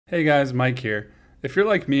Hey guys, Mike here. If you're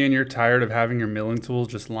like me and you're tired of having your milling tools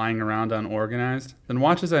just lying around unorganized, then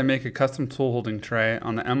watch as I make a custom tool holding tray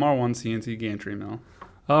on the MR-1 CNC Gantry Mill.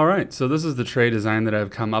 Alright, so this is the tray design that I've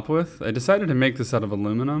come up with. I decided to make this out of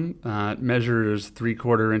aluminum. It measures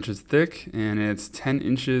 3/4 inches thick and it's 10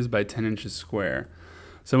 inches by 10 inches square.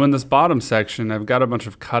 So in this bottom section, I've got a bunch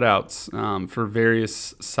of cutouts for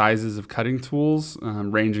various sizes of cutting tools,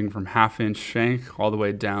 ranging from 1/2 inch shank all the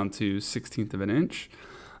way down to 1/16 of an inch.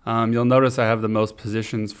 You'll notice I have the most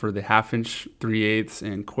positions for the 1/2 inch, 3/8,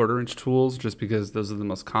 and 1/4 inch tools just because those are the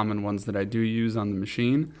most common ones that I do use on the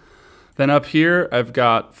machine. Then up here, I've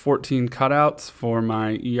got 14 cutouts for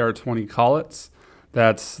my ER20 collets.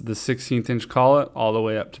 That's the 1/16 inch collet all the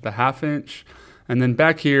way up to the 1/2 inch. And then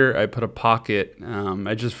back here, I put a pocket.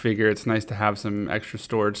 I just figure it's nice to have some extra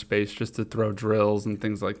storage space just to throw drills and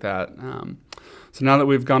things like that. So now that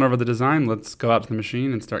we've gone over the design, let's go out to the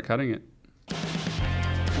machine and start cutting it.